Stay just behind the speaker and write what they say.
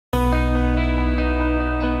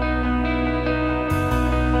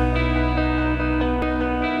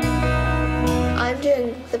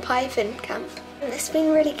Python camp. It's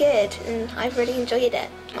been really good and I've really enjoyed it.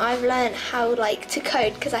 I've learned how to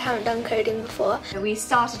code because I haven't done coding before. We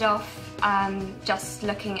started off just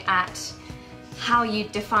looking at how you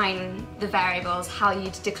define the variables, how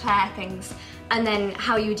you'd declare things, and then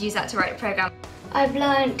how you would use that to write a program. I've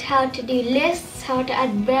learned how to do lists, how to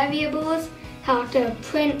add variables, how to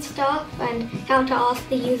print stuff, and how to ask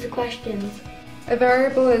the user questions. A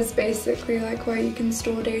variable is basically where you can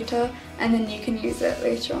store data and then you can use it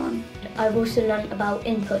later on. I've also learned about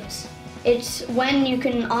inputs. It's when you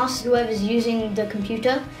can ask whoever's using the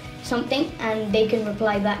computer something and they can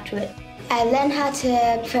reply back to it. I learned how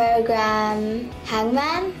to program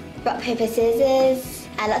Hangman, rock, paper, scissors,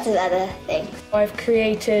 and lots of other things. I've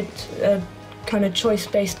created a kind of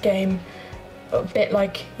choice-based game, a bit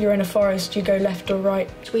like you're in a forest, you go left or right.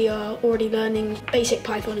 We are already learning basic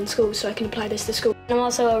Python in school, so I can apply this to school. I'm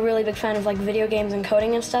also a really big fan of video games and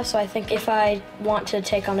coding and stuff, so I think if I want to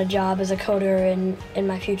take on a job as a coder in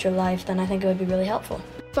my future life, then I think it would be really helpful.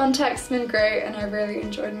 FunTech's been great and I really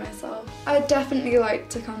enjoyed myself. I'd definitely like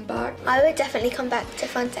to come back. I would definitely come back to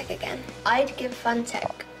FunTech again. I'd give FunTech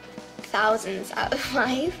thousands out of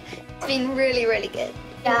 5. It's been really, really good.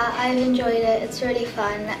 Yeah, I've enjoyed it. It's really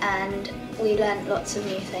fun and we learned lots of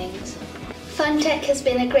new things. FunTech has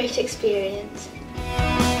been a great experience.